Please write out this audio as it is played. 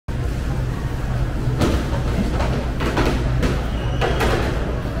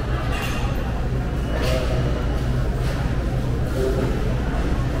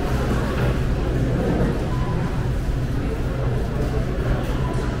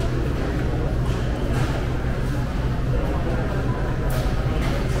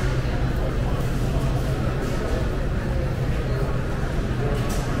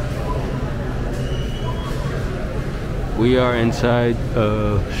We are inside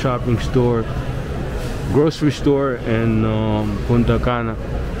a shopping store, grocery store in Punta Cana.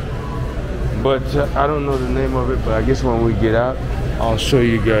 But I don't know the name of it, but I guess when we get out, I'll show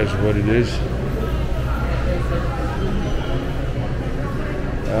you guys what it is.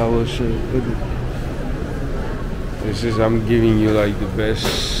 I will show you. This is, I'm giving you like the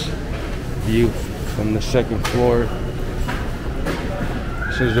best view from the second floor.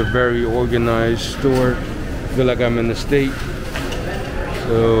 This is a very organized store. I feel like I'm in the States.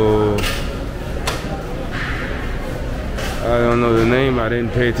 So I don't know the name. I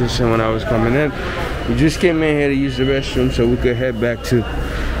didn't pay attention when I was coming in. We just came in here to use the restroom so we could head back to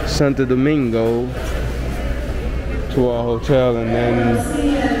Santo Domingo to our hotel, and then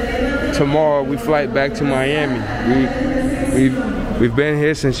tomorrow we flight back to Miami. We've been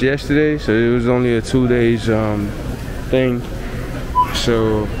here since yesterday, so it was only a 2 days thing.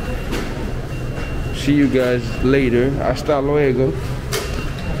 So see you guys later. Hasta luego.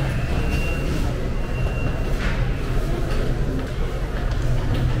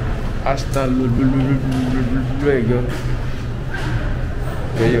 Hasta luego.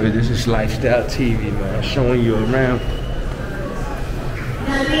 Yo, this is Lifestyle TV, man. Showing you around.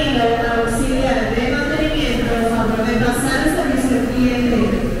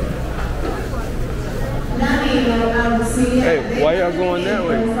 Hey, why y'all going that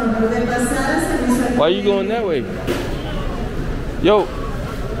way? Why you going that way? Yo,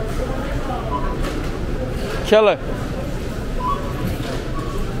 Keller.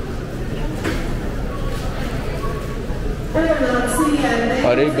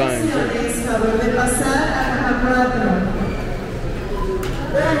 Are they buying drinks?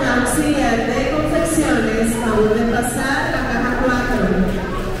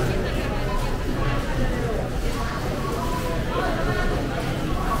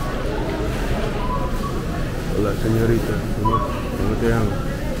 Hola, señorita, ¿cómo te llamas?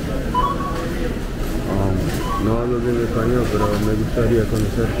 No hablo bien español, pero me gustaría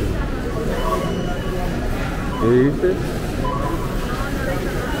conocerte. ¿Qué dijiste?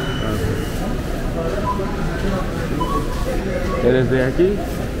 ¿Eres de aquí?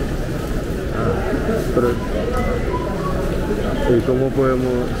 Pero, ¿y cómo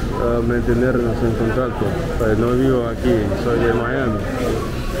podemos mantenernos en contacto? Pues no vivo aquí, soy de Miami.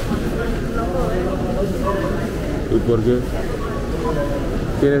 ¿Y por qué?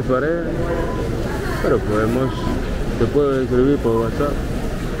 ¿Tienes pareja? Pero te puedo escribir por WhatsApp,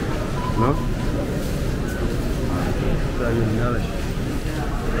 ¿no? Está bien, dale.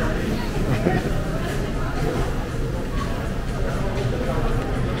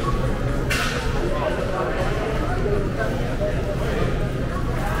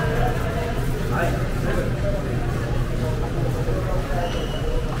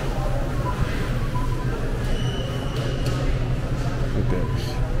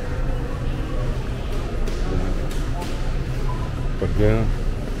 ¿Por qué no?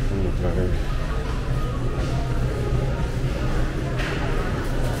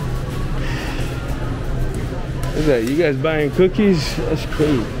 What's that? You guys buying cookies? That's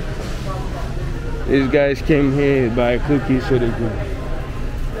crazy. These guys came here to buy cookies so they can.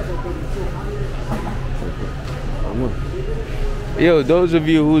 Yo, those of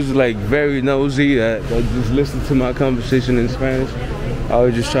you who's like very nosy that just listen to my conversation in Spanish, I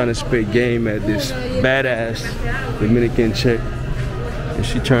was just trying to spit game at this badass Dominican chick, and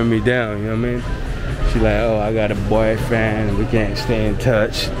she turned me down, you know what I mean? She like, oh, I got a boyfriend, we can't stay in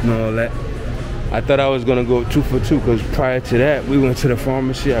touch and all that. I thought I was gonna go 2 for 2, because prior to that, we went to the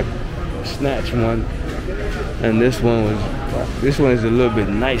pharmacy, I snatched one, and this one is a little bit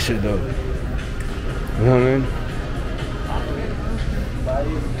nicer though. You know what I mean?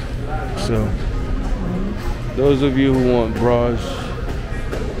 So, those of you who want bras,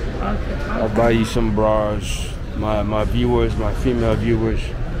 I'll buy you some bras. My viewers, my female viewers,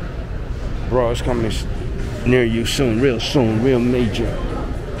 bras coming near you soon, real major.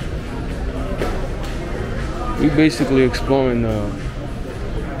 We basically exploring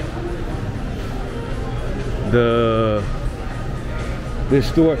this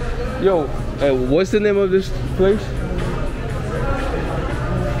store. Yo, what's the name of this place?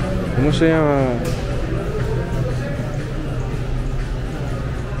 ¿Cómo se llama?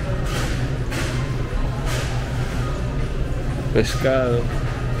 Pescado,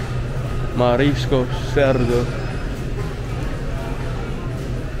 mariscos, cerdo.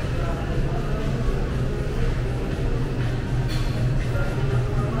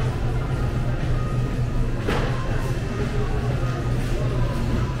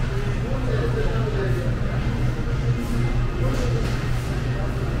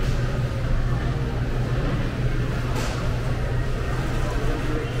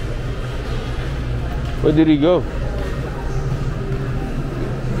 Where did he go?